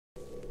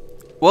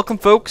Welcome,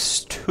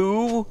 folks,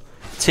 to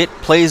Tit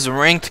Plays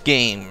Ranked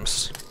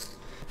Games.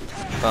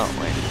 Oh,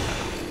 wait.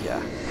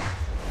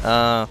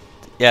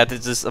 Yeah,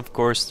 this is, of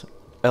course,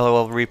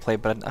 LOL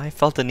replay, but I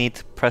felt the need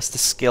to press the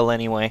skill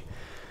anyway.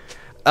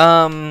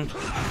 So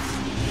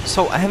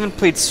I haven't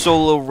played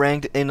solo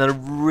ranked in a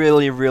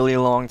really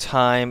long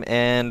time,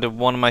 and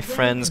one of my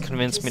friends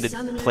convinced me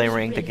to play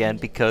ranked again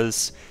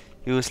because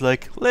he was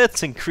like,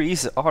 let's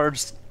increase our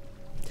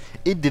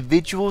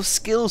individual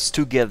skills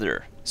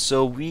together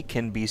so we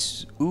can be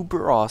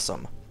uber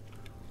awesome.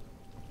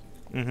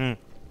 I'm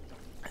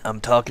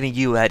talking to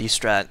you, Addy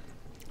Strat.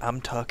 I'm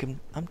talking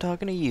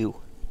to you.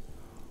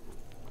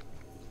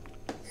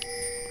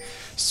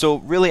 So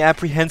really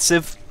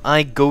apprehensive,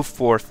 I go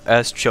forth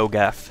as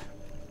Cho'Gath.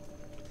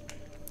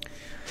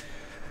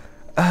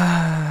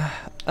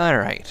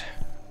 Alright.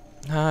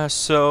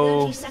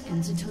 So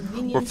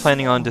we're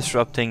planning on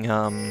disrupting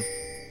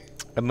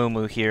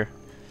Amumu here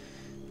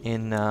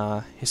in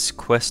his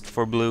quest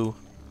for blue.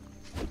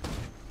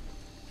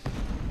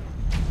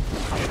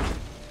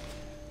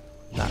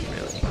 Not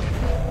really.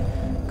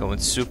 Going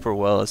super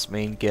well as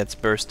main gets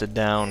bursted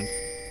down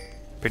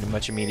pretty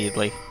much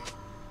immediately.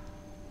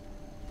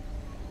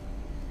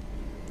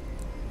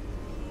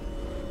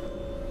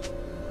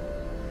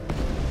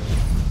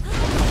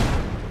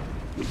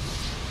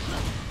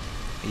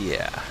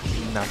 Yeah,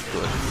 not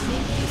good.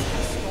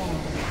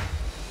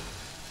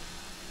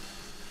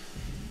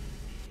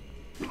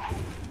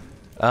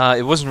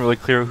 It wasn't really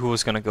clear who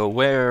was gonna go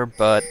where,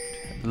 but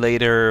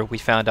later we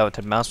found out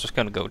that Mouse was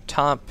gonna go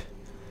top.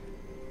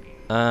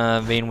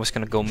 Vayne was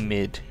gonna go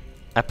mid.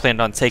 I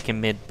planned on taking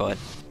mid, but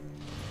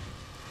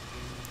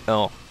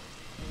oh,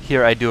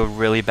 here I do a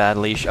really bad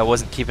leash. I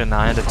wasn't keeping an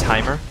eye on the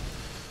timer,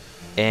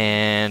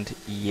 and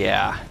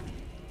yeah,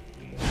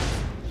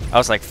 I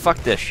was like, "Fuck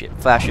this shit,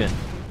 flash in.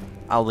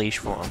 I'll leash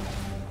for him."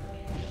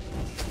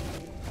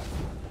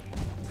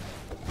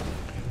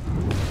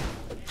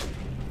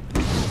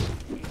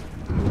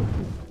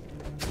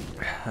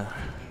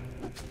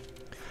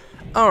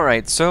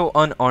 Alright, so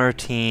on our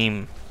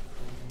team,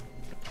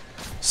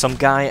 some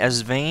guy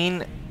as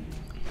Vayne,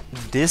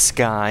 this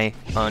guy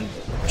on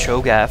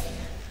Cho'Gath,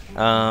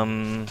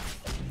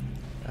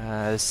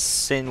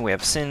 we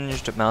have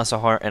Singed,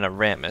 Malzahar, and a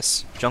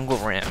Rammus, Jungle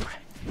Ram.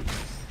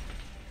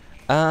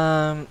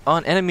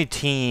 On enemy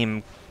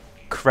team,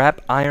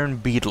 Crap Iron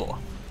Beetle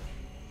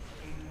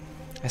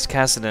as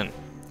Kassadin,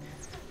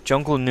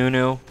 Jungle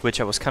Nunu, which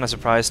I was kind of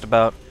surprised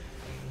about,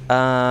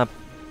 a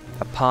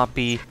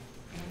Poppy,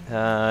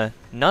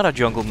 not a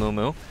Jungle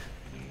Mumu,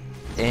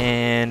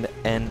 and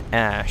an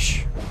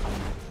Ashe.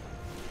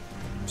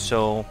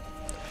 So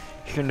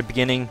here in the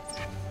beginning,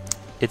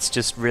 it's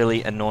just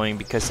really annoying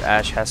because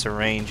Ashe has her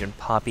range and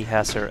Poppy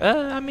has her,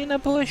 a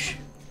bush.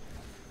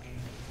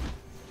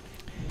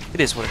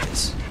 It is what it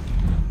is.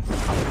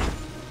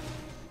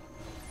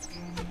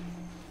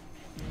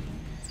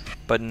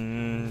 But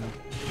no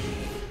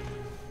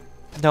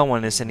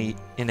one is in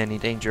any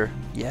danger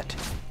yet.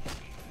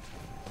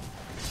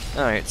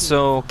 Alright,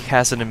 so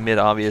Kassadin mid,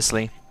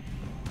 obviously.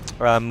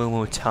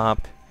 Mumu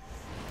top.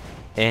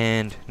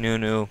 And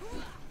Nunu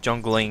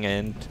jungling,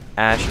 and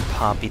Ashe and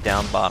Poppy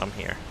down bottom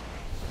here.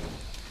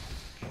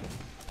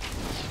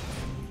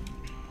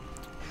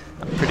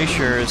 I'm pretty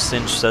sure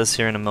Singe says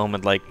here in a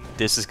moment, like,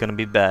 this is gonna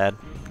be bad.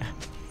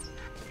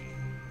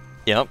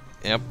 Yep,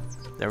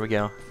 there we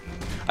go.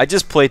 I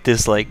just played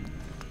this,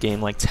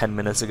 game 10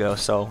 minutes ago,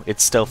 so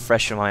it's still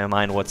fresh in my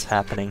mind what's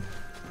happening.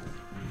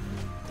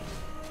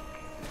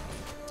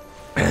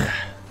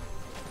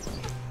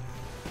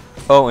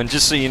 Oh, and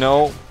just so you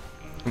know,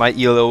 my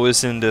ELO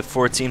is in the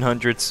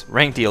 1400s,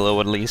 ranked ELO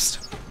at least.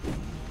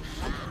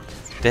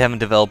 They haven't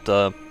developed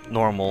a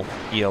normal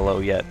ELO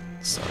yet,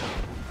 so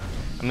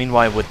I mean,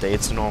 why would they?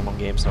 It's a normal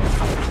game, so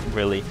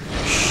really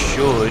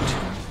should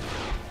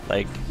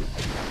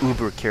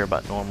uber care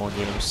about normal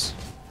games.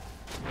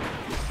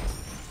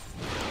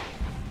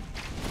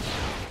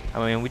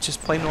 I mean, we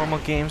just play normal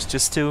games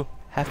just to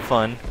have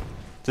fun.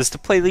 Just to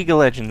play League of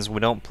Legends, we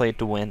don't play it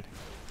to win.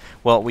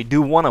 Well, we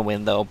do want to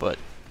win, though, but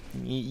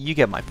you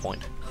get my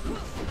point.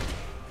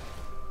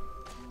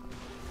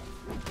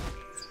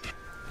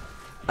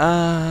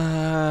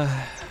 I'm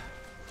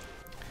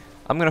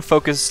gonna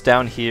focus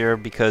down here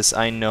because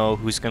I know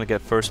who's gonna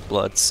get first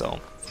blood, so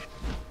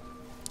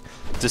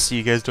just so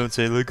you guys don't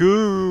say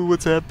 "ooh,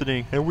 what's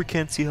happening?" and we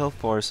can't see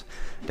health bars.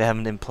 They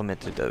haven't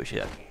implemented those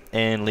yet.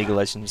 And League of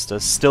Legends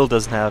still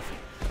doesn't have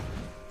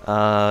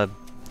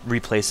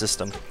replay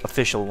system,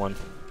 official one.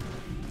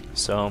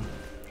 So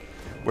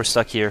we're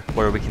stuck here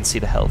where we can see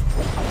the health.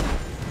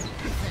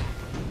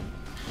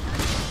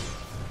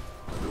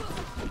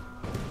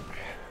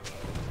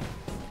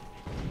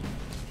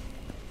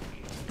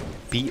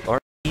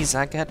 BRBs,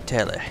 I got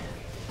telly.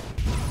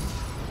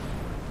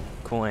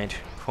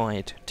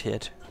 Quiet,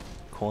 tit,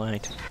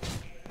 quiet.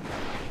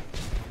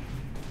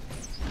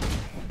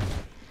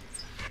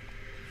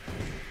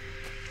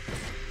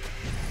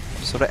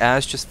 So the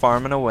Ashe just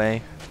farming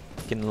away,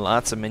 getting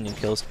lots of minion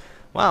kills.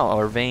 Wow,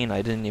 our Vayne,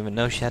 I didn't even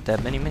know she had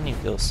that many minion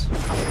kills.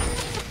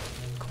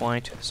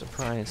 quite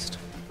surprised.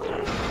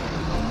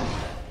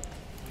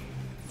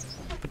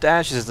 But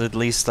Dash is at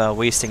least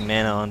wasting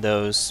mana on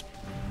those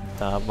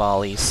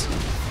volleys,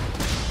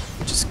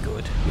 which is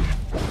good.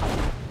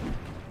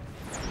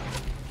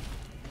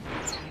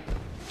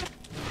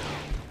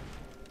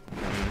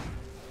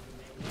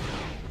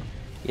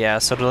 Yeah,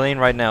 so the lane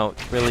right now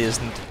really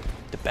isn't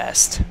the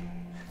best.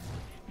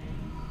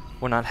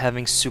 We're not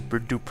having super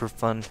duper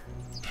fun.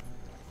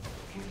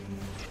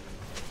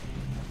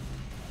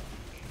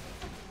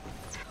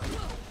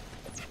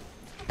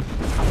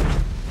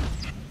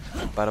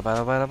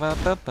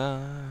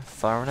 Ba-da-ba-da-ba-da-ba-ba.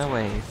 Far and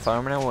away, far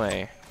and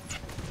away.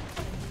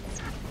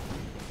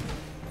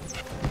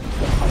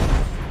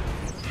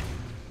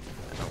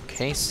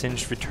 Okay,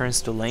 Singed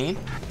returns to lane.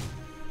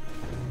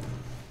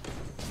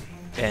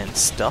 And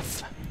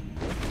stuff.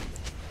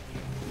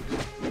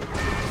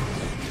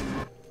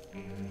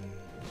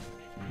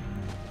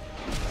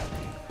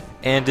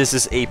 And this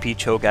is AP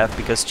Cho'Gath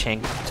because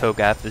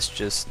Cho'Gath is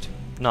just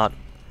not...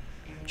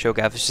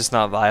 Cho'Gath is just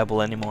not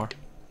viable anymore.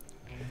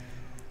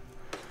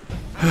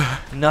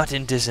 Not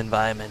in this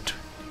environment.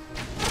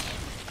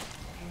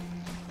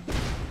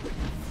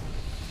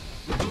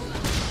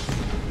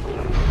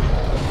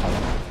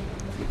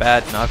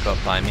 Bad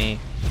knockup by me.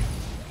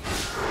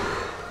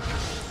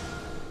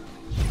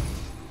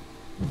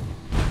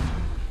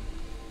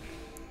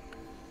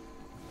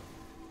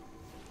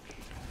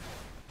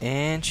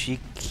 And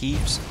she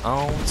keeps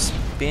on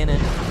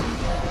spinning.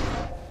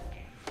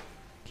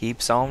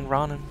 Keeps on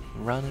running.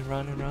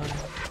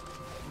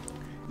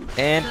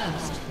 And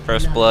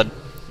first blood.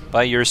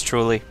 By yours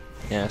truly.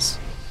 Yes.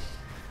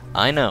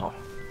 I know.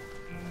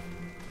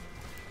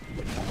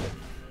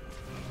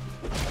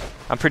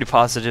 I'm pretty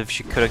positive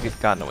she could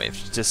have gotten away if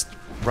she just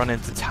run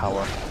into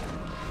tower.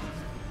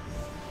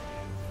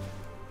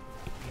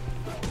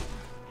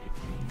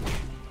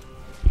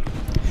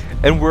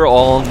 And we're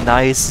all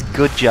nice,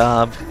 good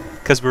job,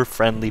 because we're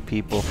friendly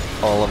people,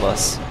 all of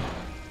us.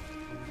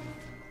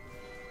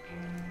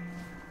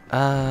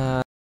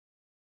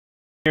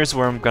 Here's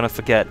where I'm gonna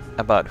forget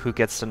about who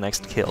gets the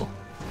next kill.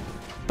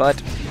 But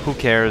who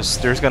cares?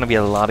 There's gonna be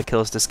a lot of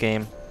kills this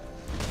game.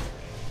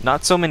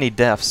 Not so many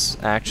deaths,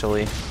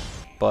 actually,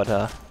 but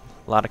a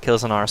lot of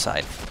kills on our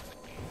side.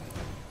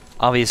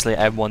 Obviously,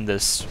 I won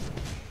this,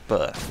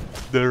 but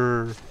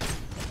An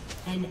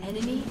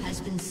enemy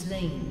has been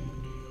slain.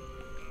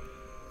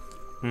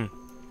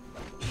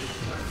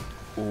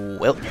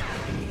 Well,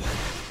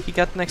 he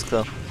got the next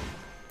kill.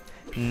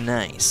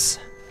 Nice.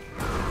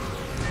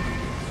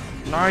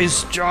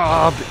 Nice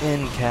job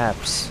in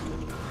caps.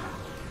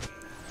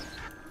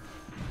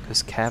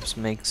 Because caps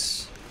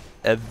makes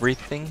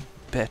everything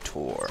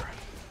better.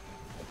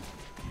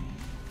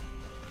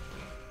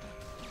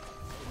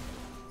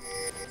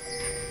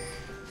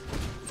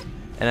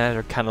 And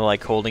they're kind of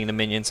like holding the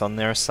minions on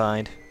their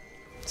side,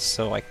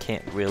 so I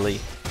can't really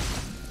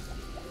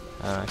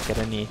get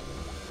any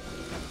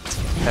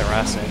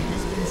harassing.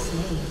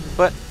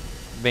 But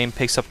Vayne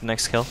picks up the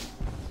next kill.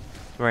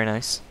 Very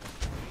nice.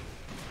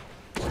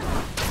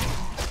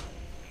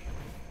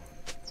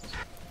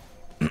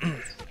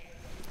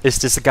 Is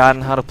this a guide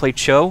on how to play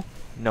Cho?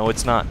 No,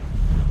 it's not.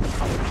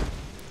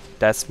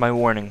 That's my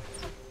warning.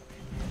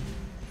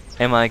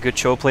 Am I a good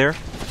Cho player?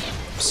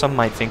 Some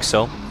might think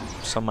so.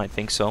 Some might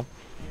think so.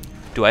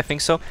 Do I think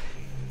so?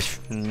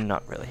 Pfft,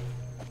 not really.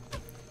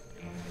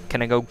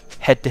 Can I go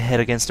head to head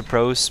against the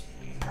pros?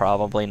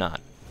 Probably not.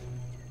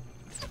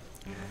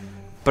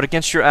 But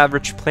against your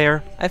average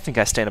player, I think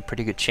I stand a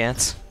pretty good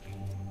chance.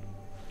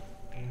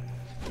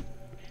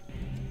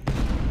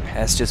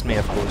 That's just me,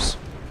 of course.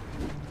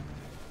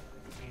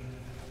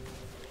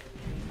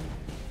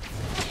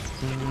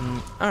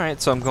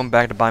 Alright, so I'm going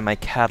back to buy my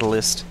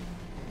catalyst.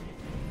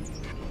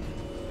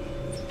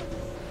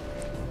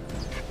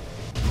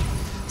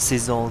 This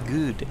is all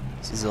good.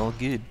 This is all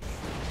good.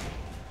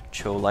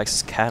 Cho likes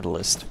his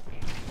catalyst.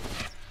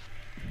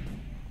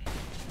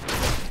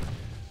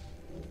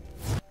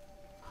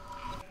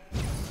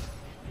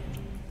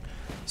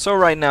 So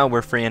right now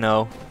we're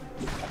 3-0.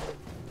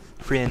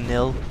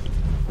 3-0.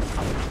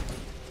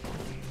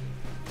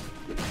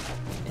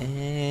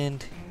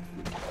 And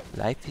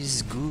life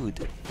is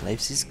good.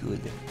 Life is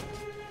good.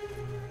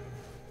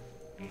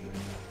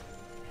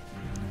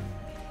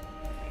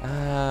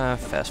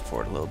 Fast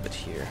forward a little bit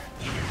here.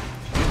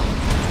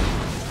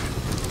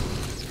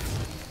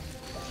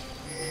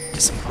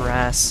 Just some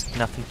grass,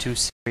 nothing too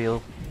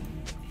serial.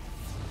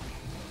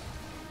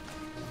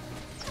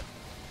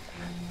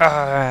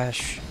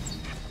 Ash.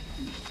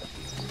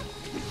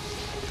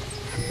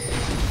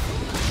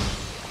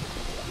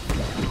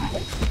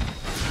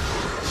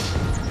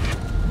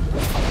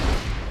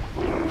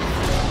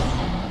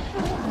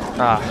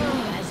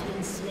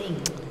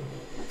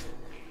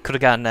 Could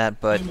have gotten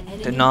that, but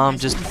the nom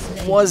just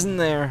wasn't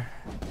there.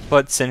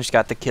 But Singed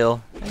got the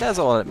kill, and that's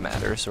all that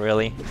matters,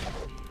 really.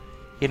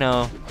 You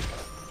know,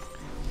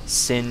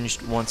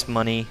 Singed wants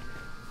money.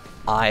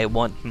 I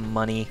want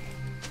money.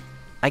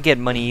 I get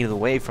money either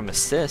way from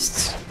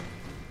assists.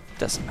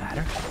 Doesn't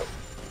matter.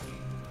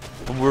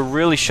 we're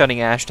really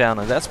shutting Ashe down,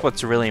 and that's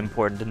what's really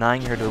important,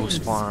 denying her those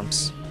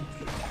farms.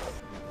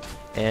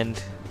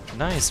 And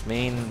nice,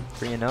 main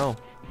 3-0.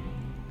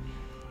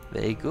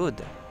 Very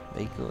good,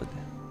 very good.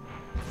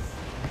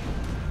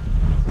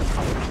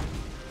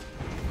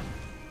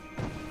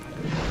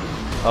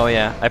 Oh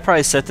yeah, I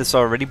probably said this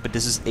already, but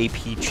this is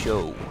AP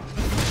Cho.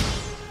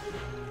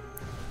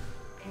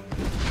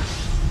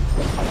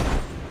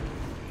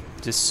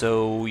 Just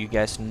so you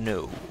guys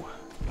know.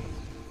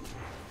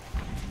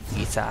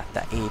 It's at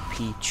the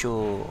AP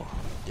Cho.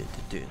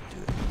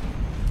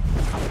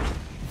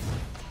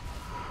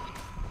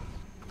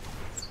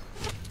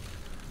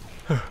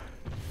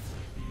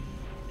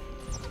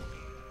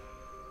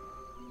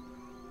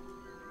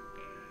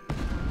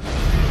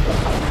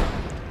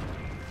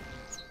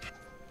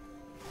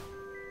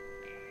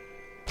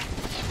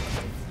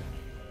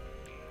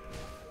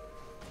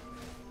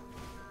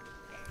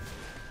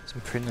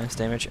 Some pretty nice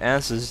damage.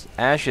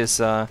 Ashe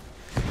is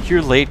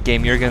here late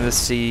game. You're gonna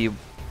see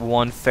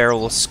one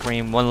Feral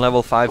Scream, one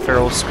level 5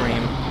 Feral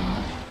Scream.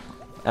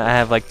 I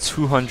have like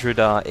 200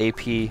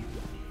 AP,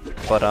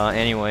 but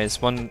anyways,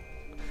 one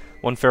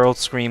Feral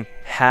Scream,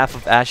 half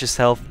of Ashe's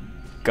health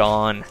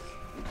gone.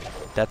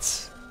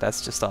 That's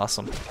just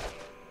awesome.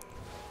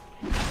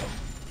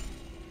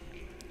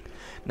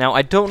 Now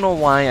I don't know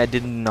why I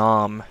didn't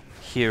nom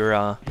here.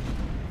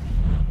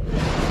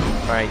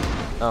 Right.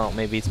 Oh,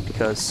 maybe it's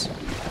because.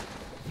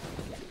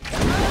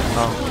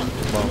 Oh,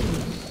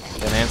 well,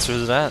 that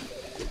answers that.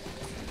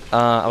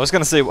 I was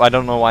gonna say I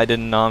don't know why I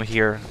didn't nom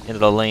here into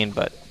the lane,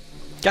 but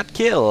got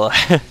kill.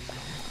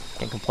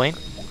 Can't complain.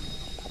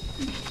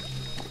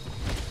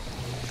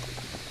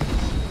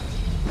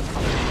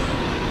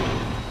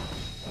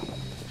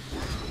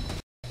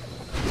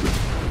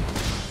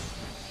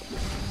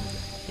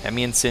 Yeah,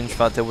 me and Singe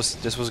thought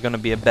this was gonna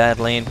be a bad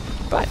lane,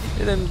 but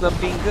it ended up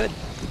being good.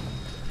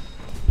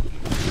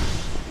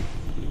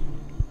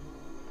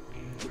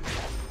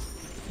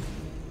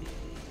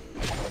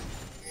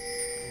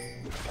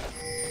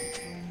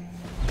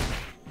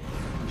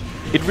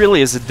 It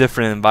really is a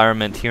different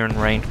environment here in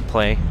ranked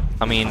play.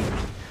 I mean,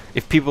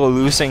 if people are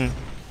losing,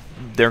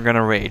 they're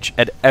gonna rage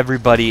at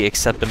everybody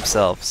except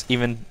themselves,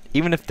 even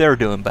if they're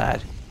doing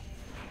bad.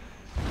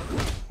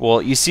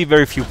 Well, you see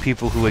very few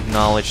people who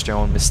acknowledge their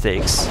own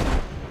mistakes.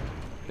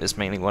 Is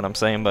mainly what I'm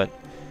saying, but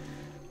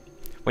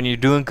when you're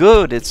doing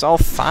good, it's all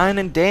fine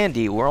and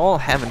dandy. We're all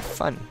having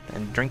fun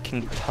and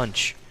drinking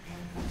punch.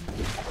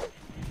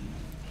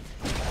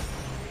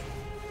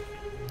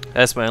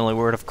 That's my only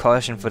word of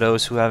caution for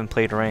those who haven't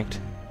played ranked.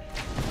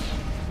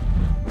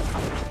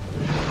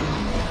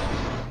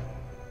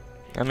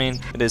 I mean,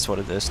 it is what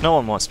it is. No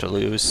one wants to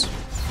lose.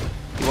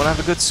 You want to have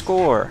a good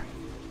score.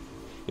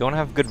 You want to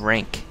have a good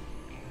rank.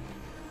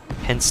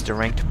 Hence the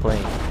ranked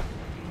play.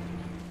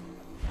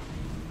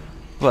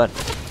 But,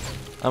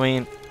 I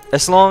mean,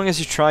 as long as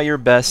you try your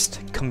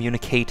best,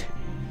 communicate,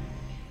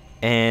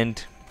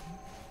 and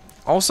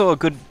also a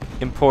good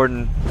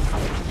important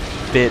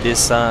bit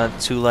is to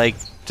like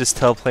just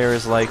tell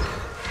players like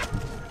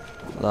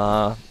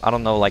I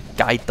don't know, like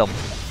guide them.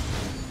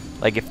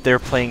 Like if they're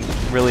playing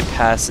really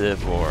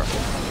passive or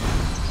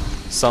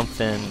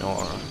something,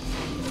 or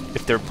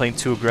if they're playing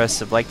too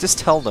aggressive, like just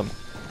tell them,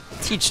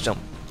 teach them.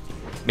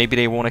 Maybe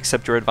they won't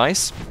accept your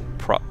advice.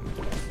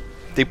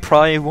 They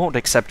probably won't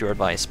accept your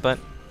advice, but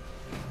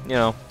you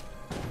know,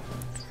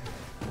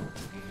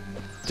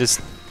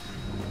 just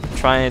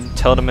try and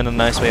tell them in a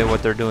nice way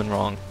what they're doing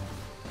wrong.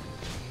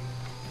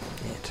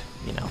 And,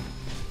 you know,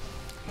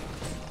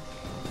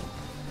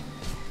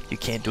 you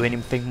can't do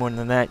anything more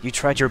than that. You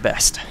tried your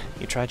best.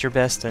 You tried your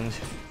best, and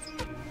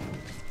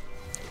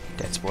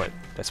that's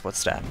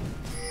what's that.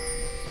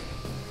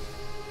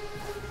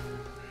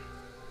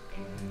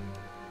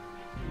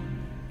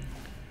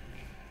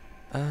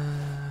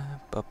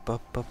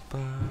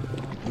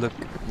 Look,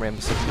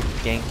 Rams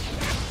gank.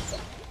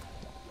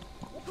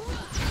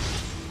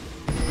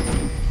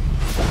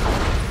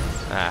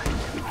 Ah.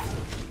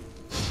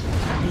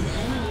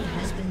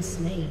 Has been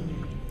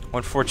slain.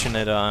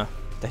 Unfortunate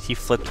that he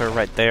flipped her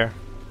right there.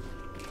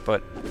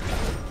 But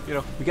you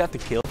know, we got the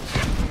kill.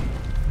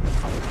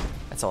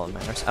 That's all that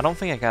matters. I don't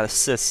think I got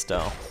assists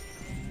though.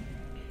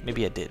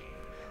 Maybe I did.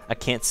 I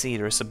can't see.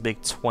 There's a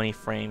big 20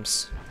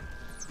 frames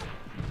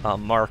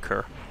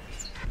marker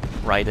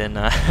right in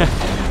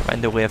right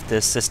in the way of the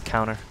assist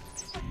counter.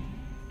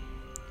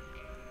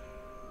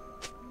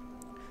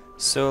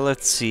 So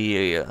let's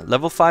see.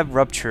 Level 5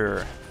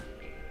 Rupture.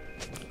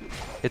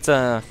 It's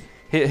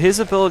his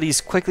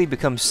abilities quickly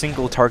become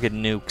single target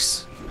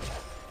nukes.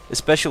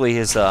 Especially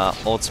his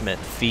ultimate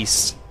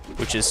Feast,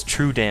 which is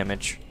true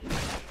damage.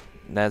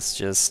 That's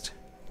just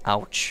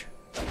ouch.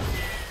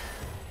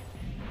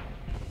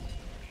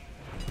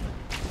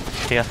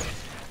 Yeah.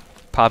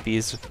 Poppy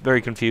is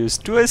very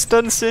confused. Do I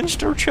stun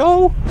Singed or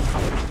Cho?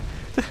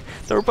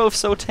 They're both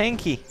so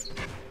tanky.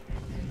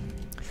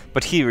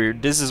 But here,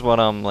 this is what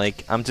I'm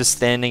like. I'm just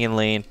standing in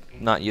lane,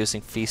 not using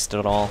Feast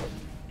at all.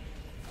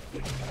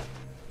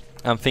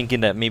 I'm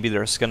thinking that maybe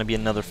there's gonna be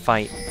another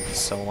fight,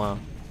 so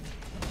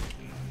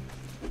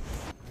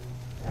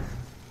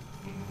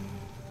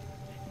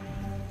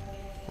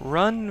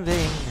Run,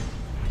 Vayne.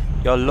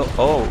 You're low.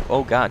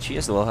 Oh god, she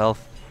has low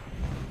health.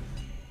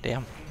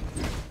 Damn.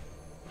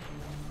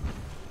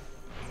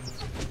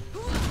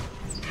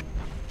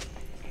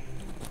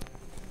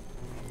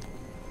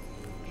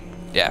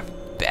 Yeah.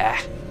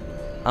 Bah.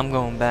 I'm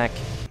going back.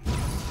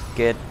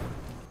 Get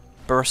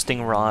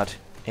bursting rod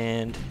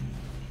and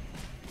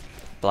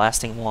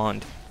blasting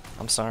wand.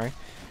 I'm sorry.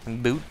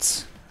 And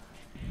boots.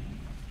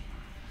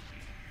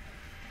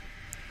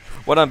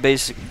 What I'm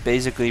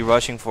basically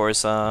rushing for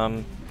is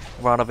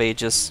Rod of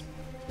Ages.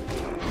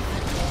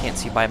 Can't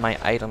see by my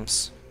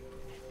items.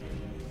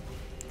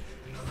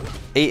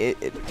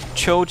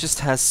 Cho just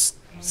has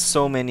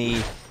so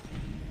many.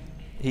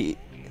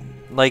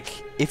 Like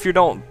if you're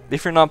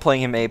not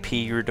playing him AP,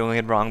 you're doing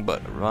it wrong.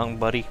 But wrong,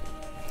 buddy.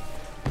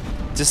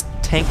 Just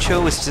tank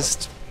Cho is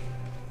just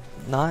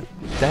not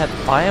that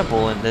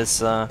viable in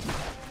this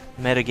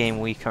metagame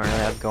we currently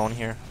have going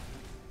here.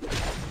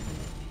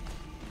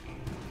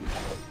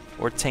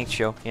 Or tank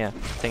Cho, yeah,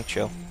 tank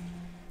Cho.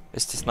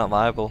 It's just not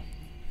viable.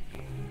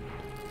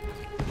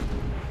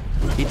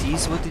 It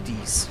is what it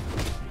is.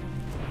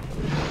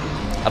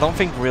 I don't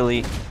think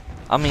really.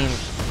 I mean,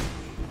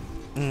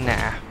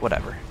 nah,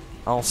 whatever.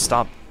 I'll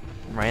stop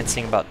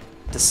ranting about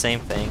the same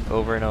thing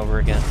over and over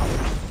again.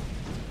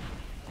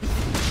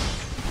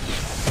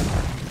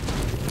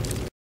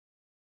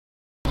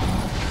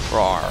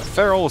 Roar,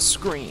 feral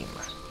scream.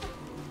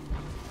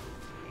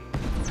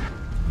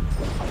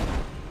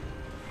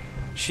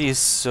 She is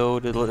so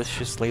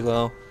deliciously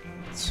low.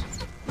 It's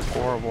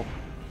horrible.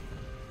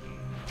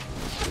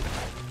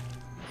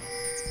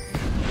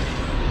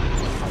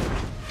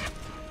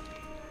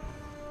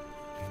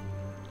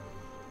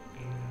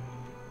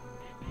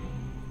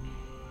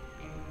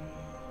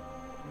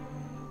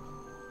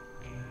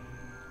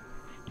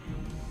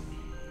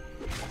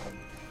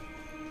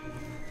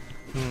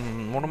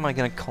 What am I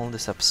gonna call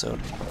this episode?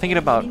 I'm thinking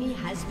about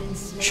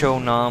Cho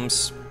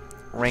noms,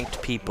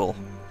 ranked people.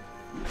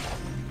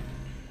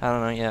 I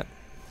don't know yet.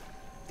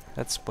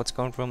 That's what's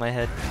going through my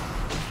head.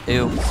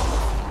 Ew.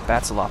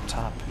 That's a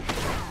laptop.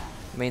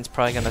 Main's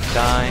probably gonna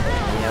die.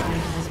 Yep.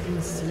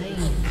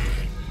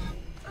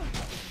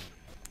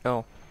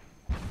 Oh.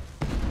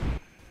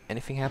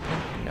 Anything happening?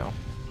 No.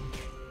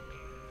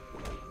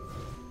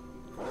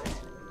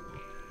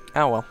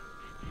 Oh well.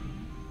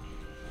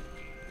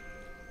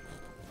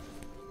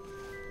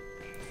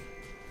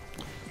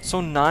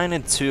 So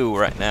 9-2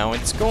 right now.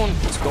 It's going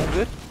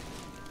good.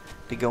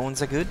 The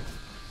goings are good.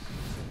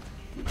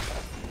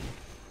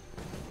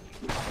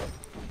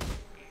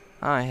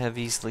 I have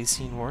easily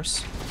seen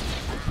worse.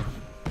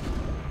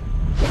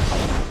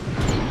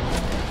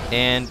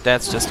 And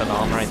that's just a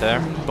nom right there.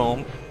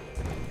 Boom.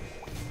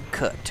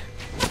 Cut.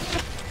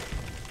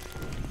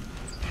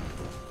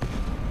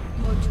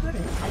 Your turret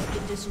has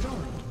been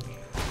destroyed.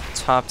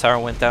 Top tower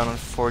went down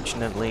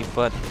unfortunately,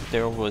 but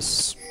there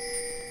was...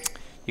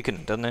 You couldn't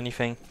have done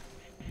anything.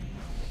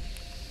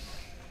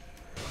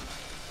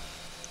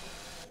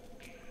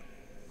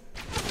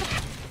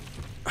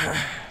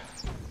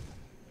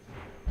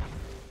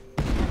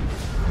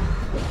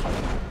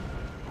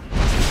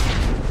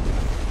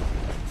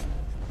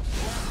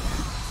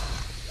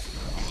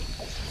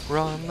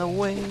 Run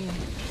away,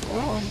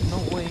 run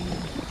away.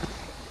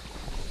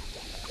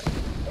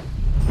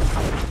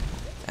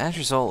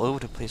 Asher's all over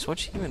the place.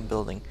 What's she even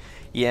building?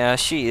 Yeah,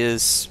 she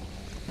is.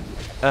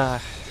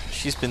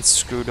 She's been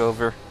screwed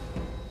over.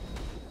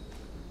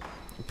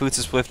 Boots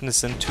of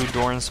Swiftness and 2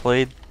 Doran's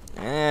Blade.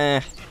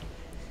 I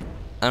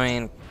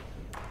mean,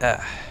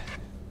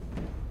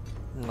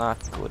 not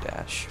good,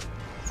 Ash.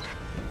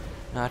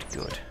 Not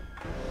good.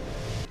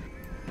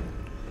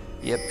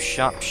 Yep,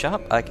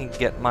 shop. I can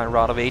get my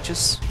Rod of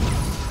Ages.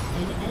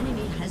 An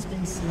enemy has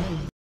been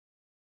slain.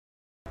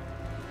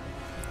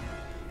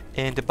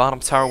 And the bottom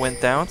tower went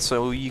down,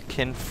 so you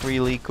can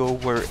freely go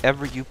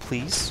wherever you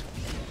please.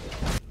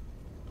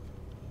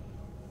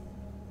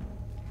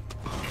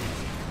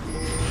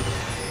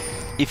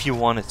 If you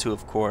wanted to,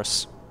 of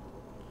course.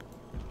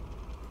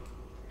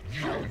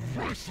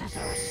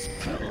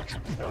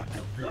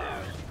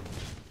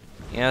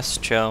 Yes,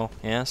 Cho.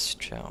 Yes,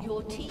 Cho.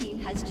 Your team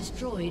has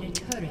destroyed a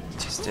turret.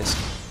 Just this.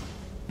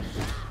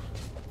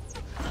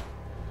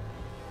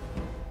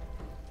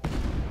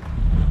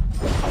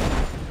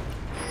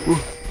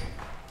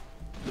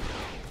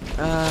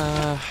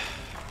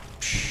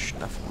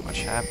 Nothing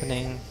much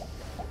happening.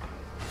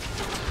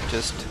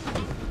 Just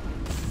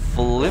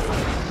flip.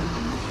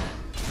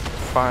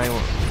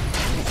 Fire.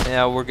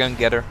 Yeah, we're gonna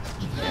get her.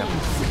 Yep.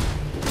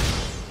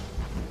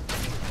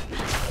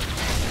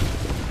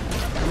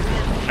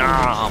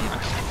 Nom.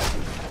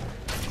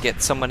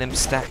 Get some of them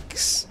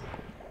stacks.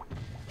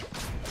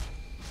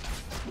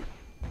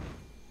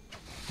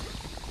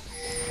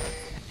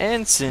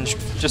 And Singed,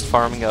 just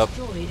farming up.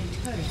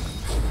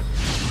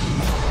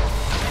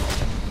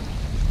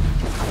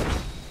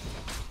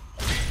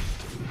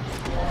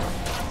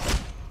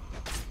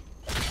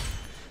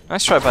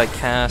 Nice try by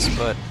Cass,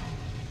 but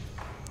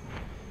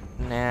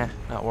nah,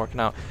 not working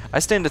out. I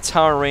stay in the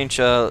tower range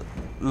a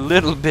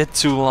little bit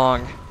too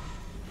long.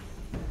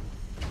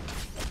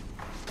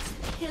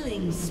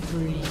 Killing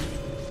spree.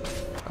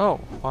 Oh,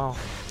 wow.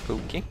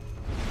 Okay.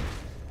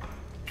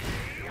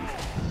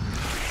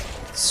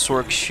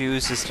 Sork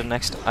shoes is the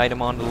next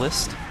item on the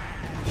list.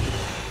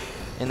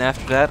 And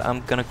after that,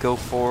 I'm gonna go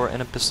for an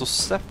Abyssal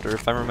Scepter,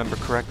 if I remember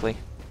correctly.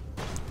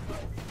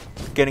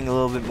 Getting a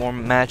little bit more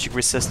magic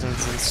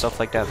resistance and stuff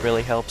like that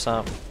really helps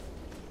out.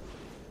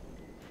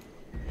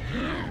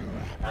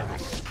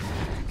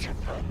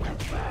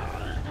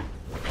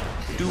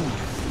 Dude,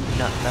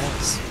 not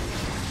nice.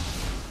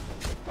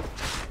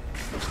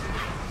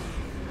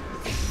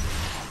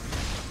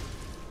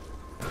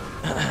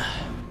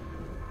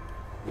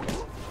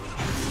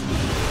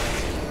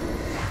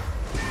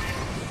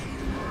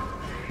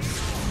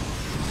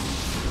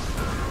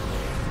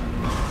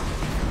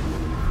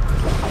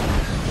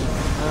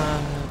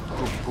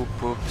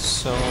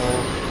 So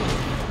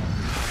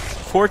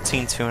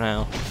 14-2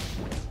 now.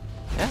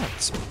 Yeah,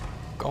 it's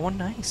going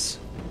nice.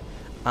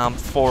 I'm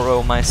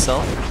 4-0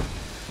 myself.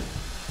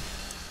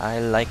 I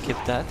like it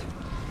that.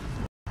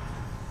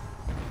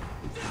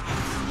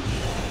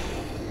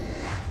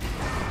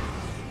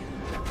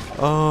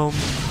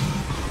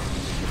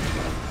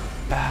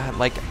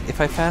 Like if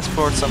I fast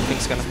forward,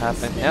 something's gonna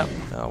happen. Yep.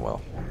 Oh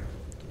well.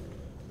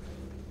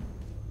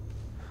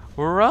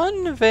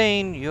 Run,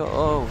 Vayne! Yo,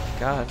 oh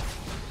god.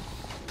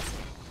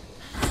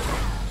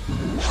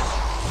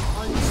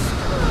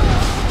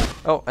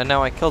 Oh, and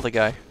now I killed a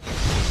guy.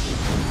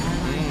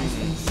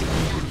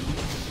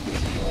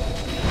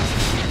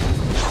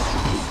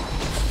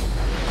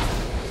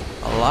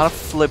 A lot of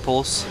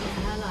flipples.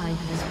 Ally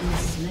has been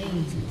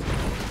slain.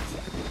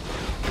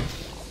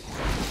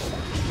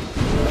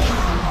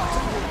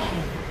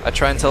 I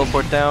try and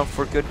teleport down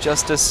for good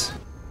justice,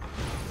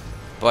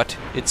 but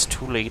it's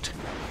too late.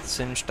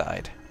 Singe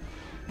died.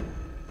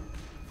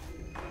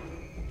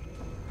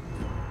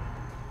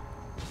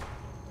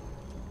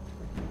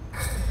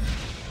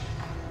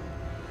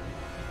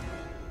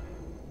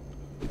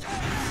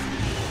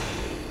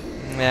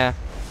 Yeah,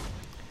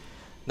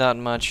 not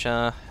much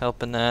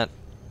help in that.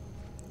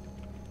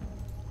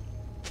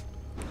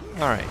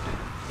 Alright.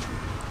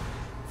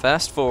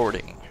 Fast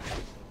forwarding.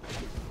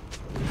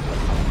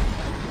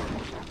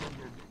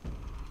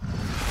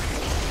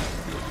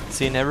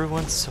 Seeing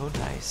everyone's so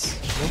nice.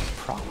 No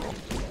problem.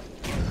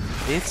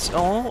 It's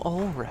all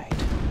alright.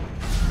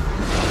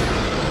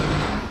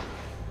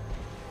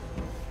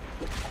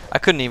 I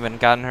couldn't even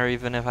gotten her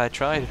even if I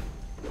tried.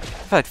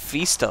 If I had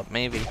Feast up,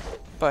 maybe.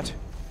 But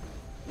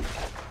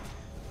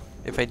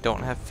if I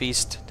don't have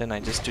Feast, then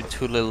I just do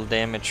too little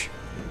damage.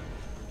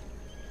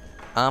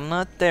 I'm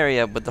not there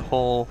yet with the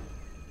whole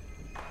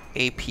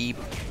AP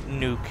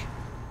nuke.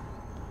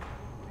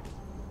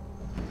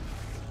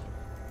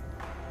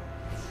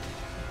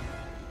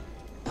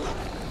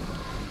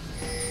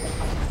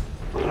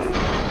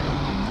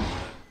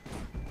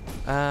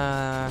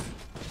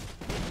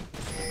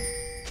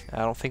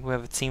 I don't think we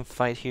have a team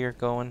fight here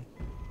going.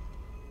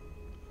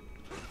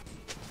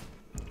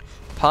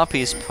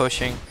 Poppy's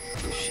pushing.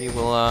 She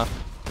will,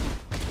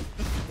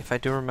 if I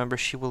do remember,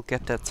 she will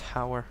get that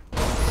tower.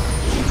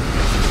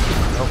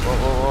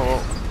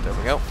 Oh. There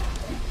we go.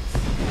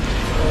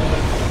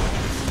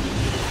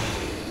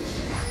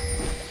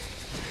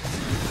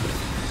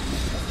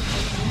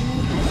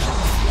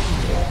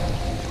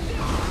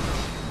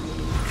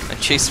 I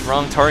chased the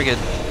wrong target.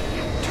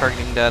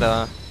 Targeting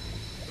that,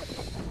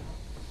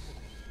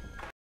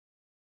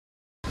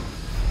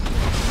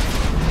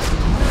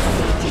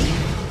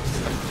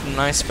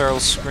 nice feral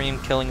scream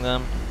killing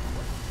them.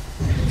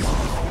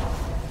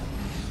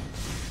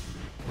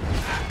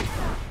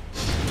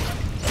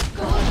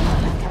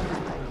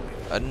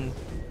 A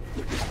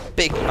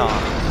big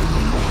knock.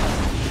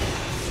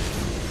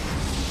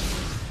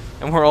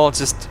 And we're all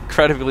just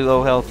incredibly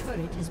low health.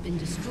 Turret has been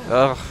destroyed.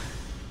 Ugh,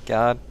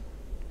 god.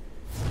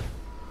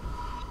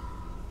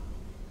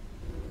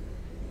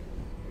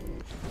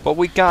 But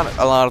we got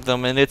a lot of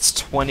them, and it's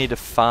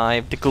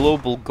 20-5. The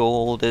global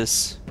gold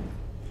is...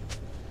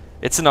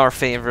 it's in our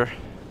favor.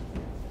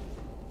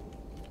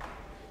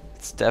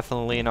 It's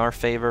definitely in our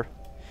favor.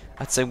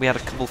 I'd say we had a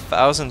couple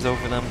thousands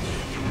over them.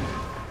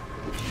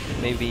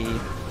 Maybe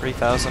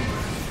 3,000?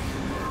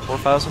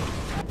 4,000?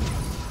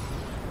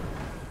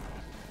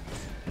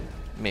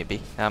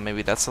 Maybe.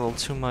 Maybe that's a little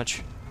too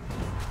much.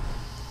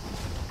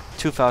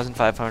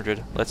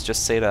 2,500. Let's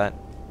just say that.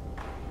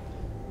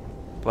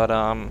 But,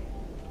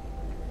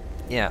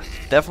 yeah,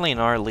 definitely in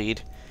our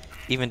lead.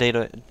 Even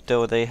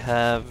though they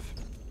have...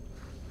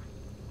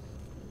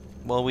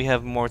 well, we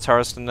have more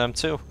towers than them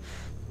too.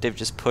 They've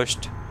just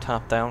pushed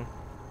top down.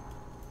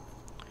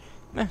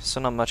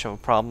 So not much of a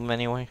problem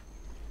anyway.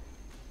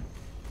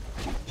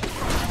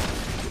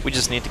 We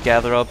just need to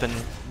gather up and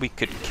we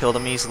could kill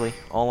them easily.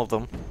 All of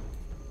them.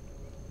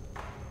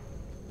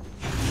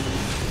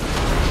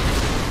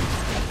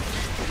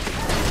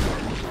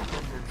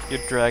 Your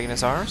dragon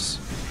is ours.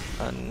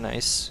 A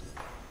nice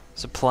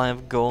supply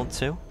of gold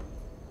too.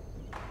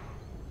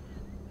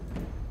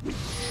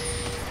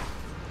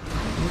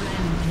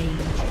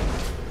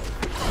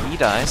 He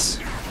dies.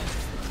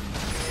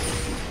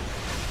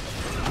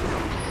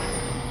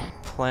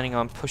 planning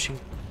on pushing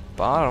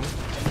bottom.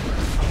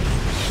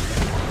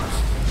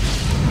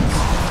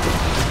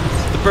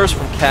 The burst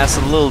from Cass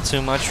a little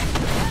too much.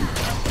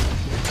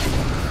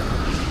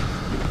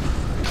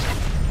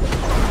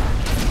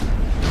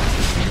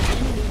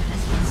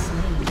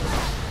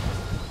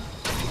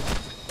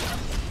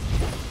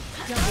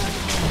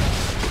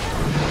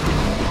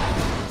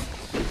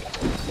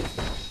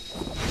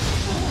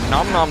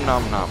 Nom nom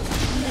nom nom.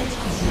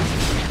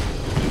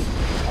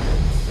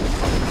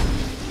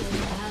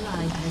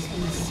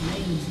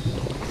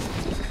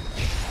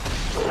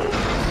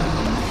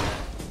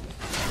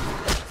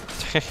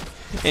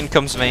 In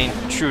comes Vayne.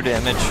 True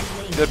damage.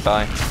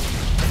 Goodbye.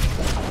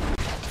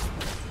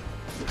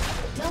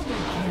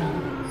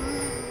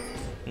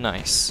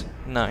 Nice.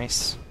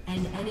 Nice.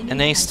 An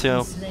ace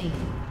too.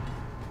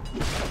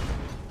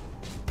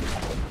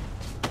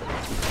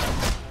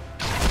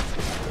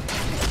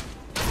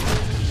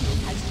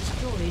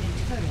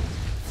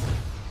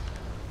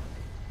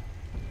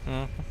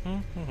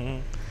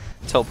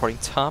 Teleporting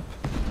top.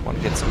 Want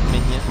to get some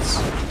minions.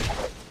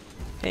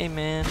 Hey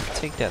man,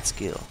 take that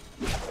skill.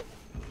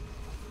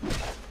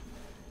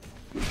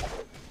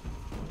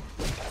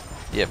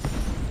 Yep.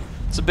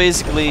 So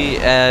basically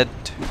at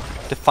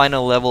the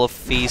final level of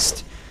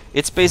Feast,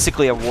 it's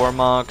basically a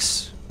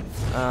Warmox.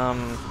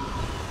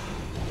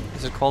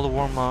 Is it called a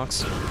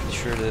Warmox? I'm pretty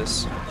sure it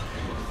is.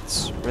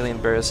 It's really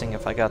embarrassing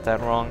if I got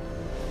that wrong.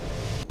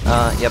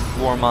 Yep,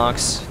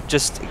 Warmox.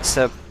 Just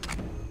except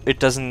it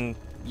doesn't,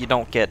 you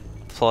don't get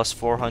plus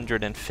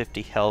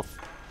 450 health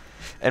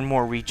and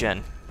more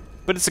regen.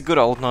 But it's a good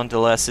ult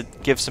nonetheless.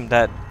 It gives him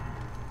that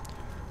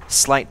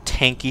slight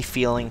tanky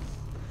feeling.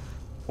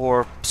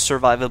 Or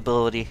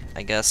survivability,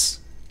 I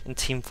guess, in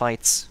team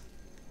fights.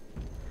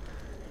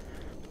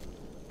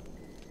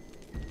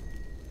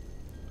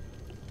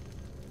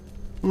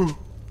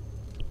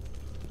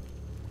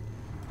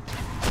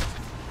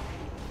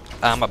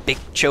 I'm a big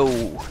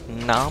Cho.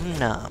 Nom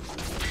nom.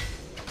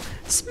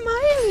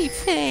 Smiley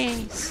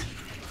face.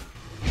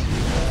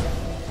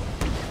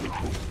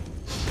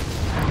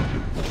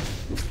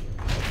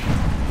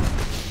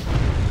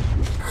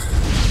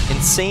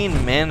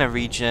 Insane mana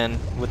regen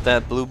with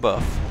that blue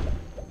buff.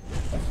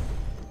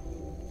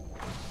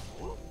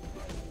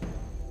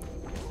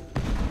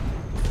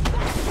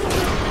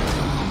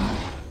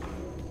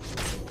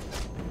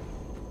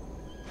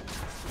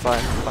 Fire,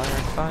 fire,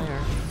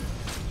 fire.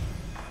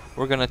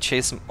 We're gonna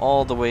chase him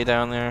all the way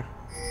down there.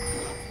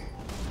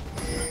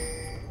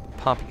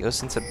 Poppy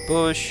goes into the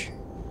bush.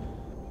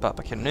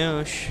 Papa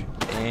Kanoosh.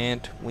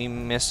 And we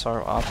miss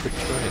our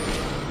opportunity.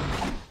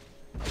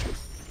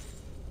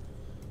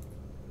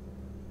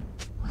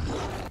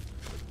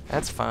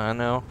 That's fine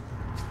though.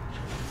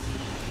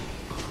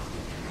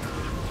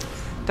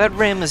 That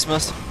Rammus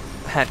must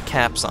have had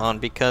caps on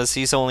because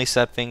he's only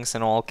set things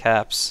in all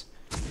caps.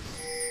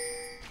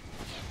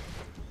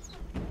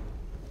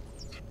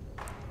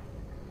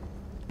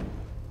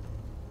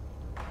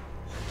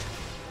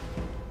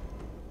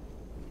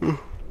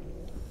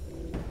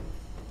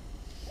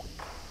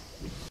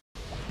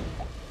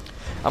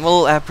 I'm a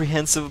little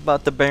apprehensive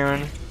about the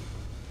Baron.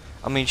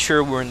 I mean,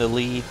 sure, we're in the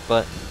lead,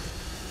 but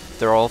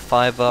they're all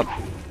 5 up,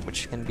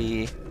 which can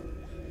be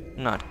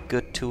not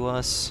good to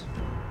us.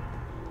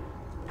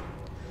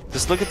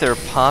 Just look at their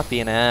Poppy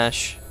and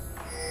Ashe.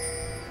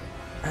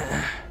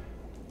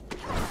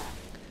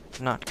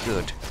 Not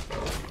good.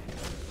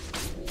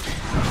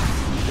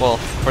 Well,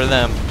 for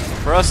them.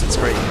 For us, it's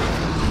great.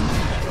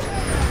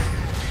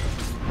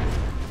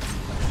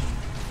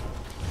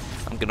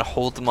 I'm gonna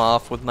hold them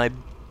off with my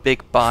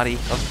big body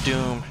of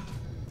doom.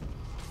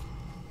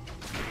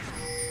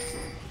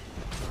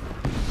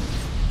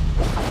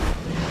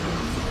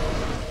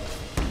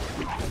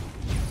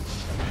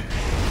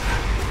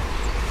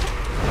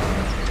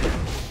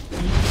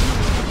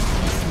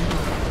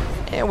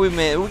 And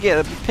we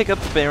get to pick up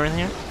the Baron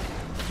here.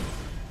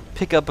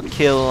 Pick up a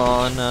kill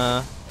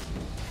on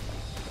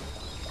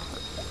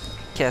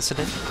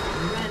Cassidy.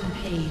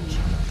 Rampage.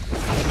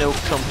 No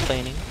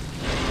complaining.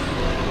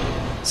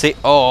 See,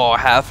 oh,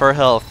 half her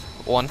health.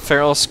 1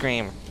 feral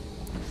scream.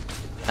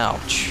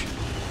 Ouch.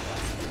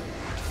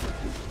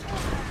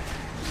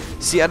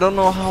 See, I don't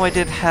know how I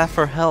did half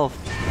her health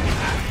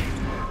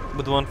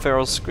with 1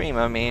 feral scream.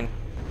 I mean,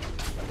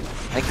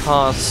 I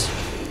caused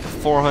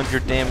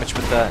 400 damage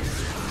with that.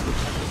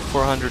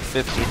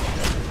 450.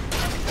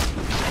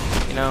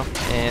 You know,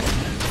 and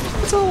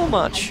it's a little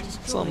much.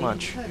 It's a little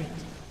much.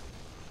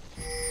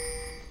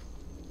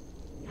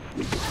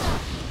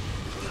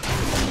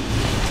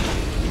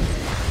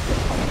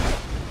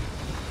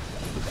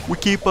 We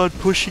keep on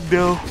pushing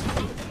now.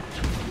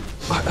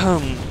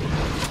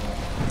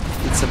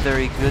 It's a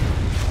very good.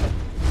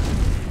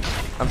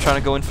 I'm trying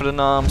to go in for the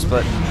noms,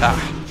 but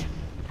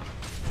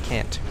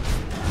can't.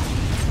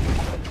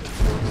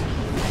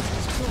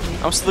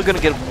 I'm still gonna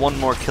get 1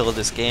 more kill of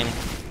this game.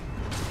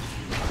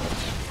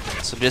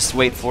 So just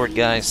wait for it,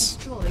 guys.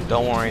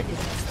 Don't worry.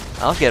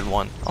 I'll get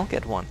one. I'll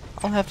get one.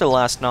 I'll have the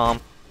last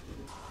nom.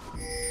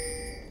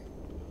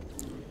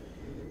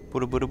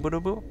 Boo boo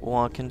boo boo.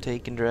 Walking,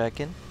 taking,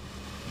 dragon.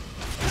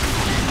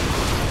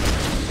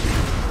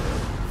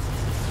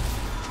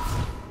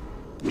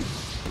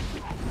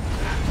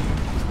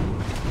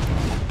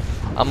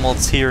 I'm all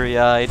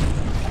teary-eyed.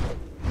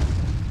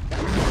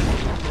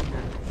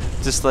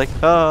 Just like,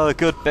 oh,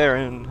 good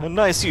Baron, a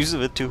nice use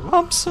of it too.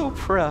 I'm so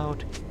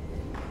proud.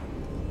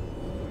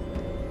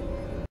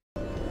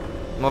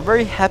 I'm a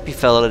very happy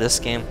fella at this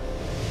game.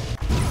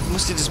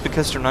 Mostly just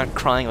because they're not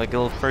crying like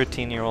little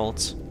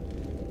 13-year-olds.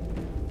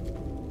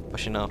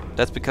 But you know,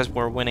 that's because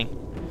we're winning.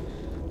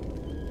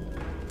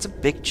 It's a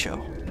big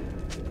Cho.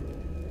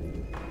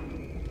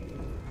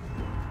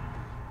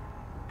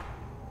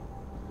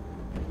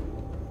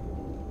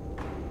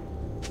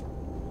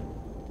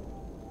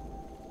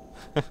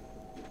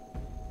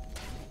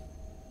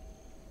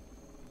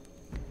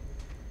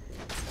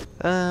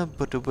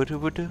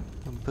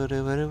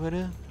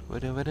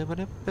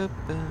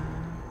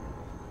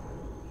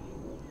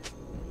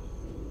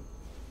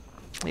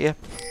 Yeah,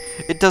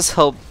 it does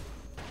help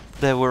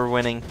that we're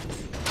winning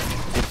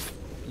if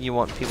you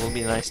want people to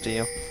be nice to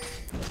you.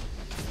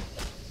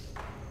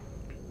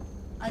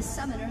 A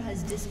summoner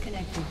has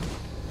disconnected.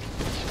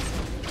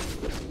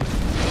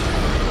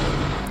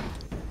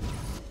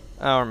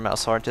 Our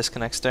mouse hard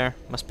disconnects there.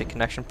 Must be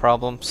connection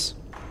problems.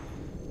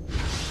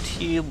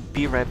 He'll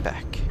be right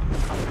back.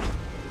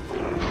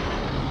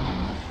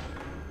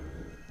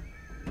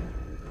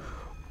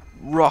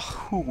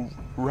 Ruh-roh.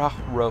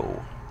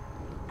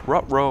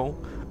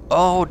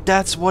 Oh,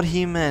 that's what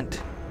he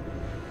meant.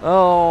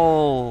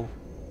 Oh.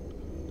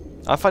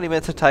 I thought he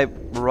meant to type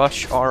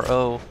Rush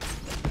R-O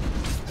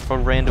for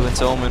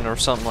Randuin's Omen or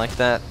something like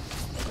that.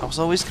 I was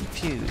always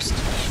confused.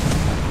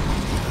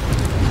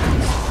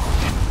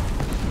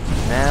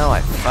 Now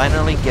I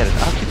finally get it.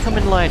 I've become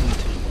enlightened.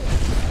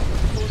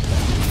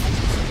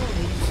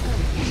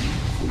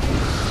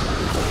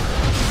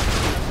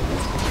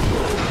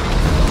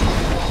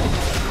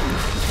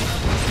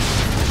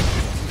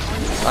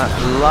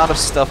 A lot of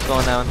stuff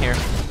going on here.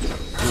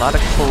 A lot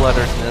of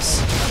clutterness.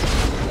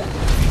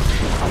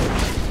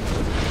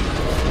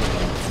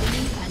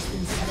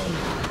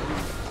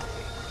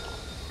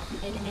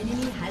 An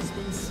enemy has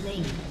been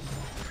slain.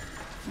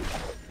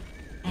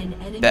 An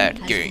enemy Bad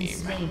has game, been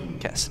slain.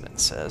 Cassidy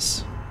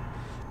says.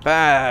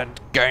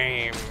 Bad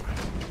game.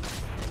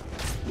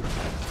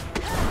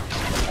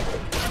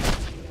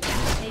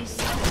 A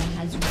summoner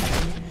has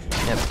risen.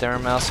 Yep, their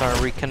mouse R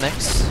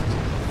reconnects.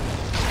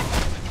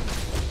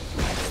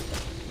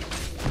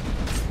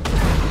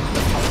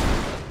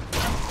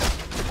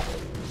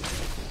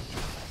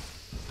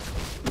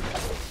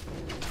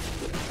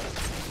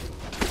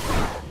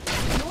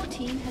 Your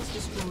team has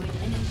destroyed an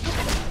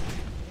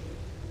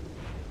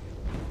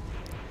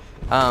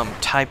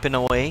inhibitor. Typing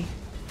away.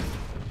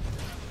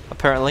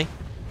 Apparently.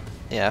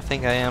 Yeah, I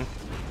think I am.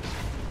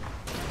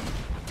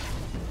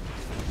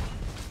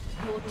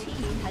 Your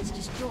team has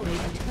destroyed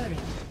a turret.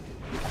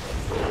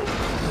 Your team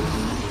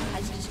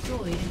has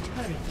destroyed a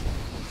turret.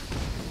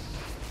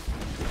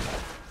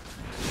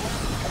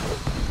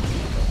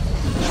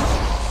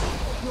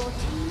 Your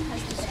team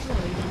has destroyed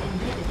an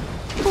inhibitor.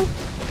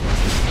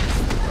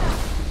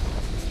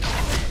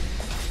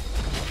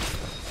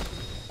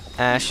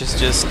 Ash is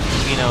just,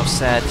 you know,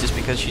 sad just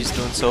because she's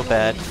doing so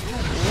bad.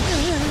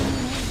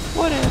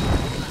 Whatever.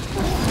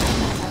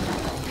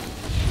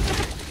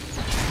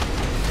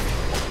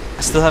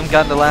 I still haven't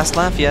gotten the last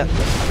laugh yet.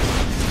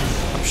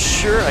 I'm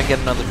sure I get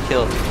another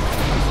kill.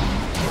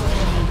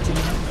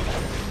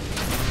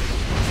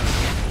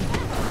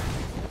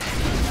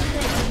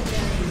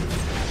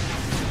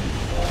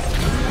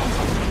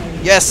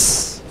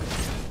 Yes!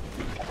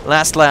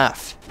 Last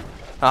laugh.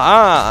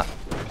 Ah!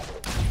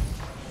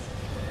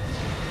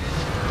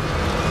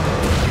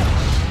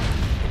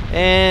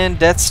 And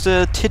that's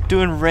the Tit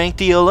doing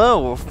ranked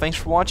ELO. Thanks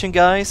for watching,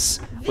 guys.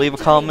 Leave a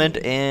comment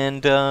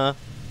and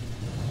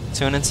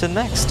tune in to the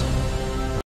next.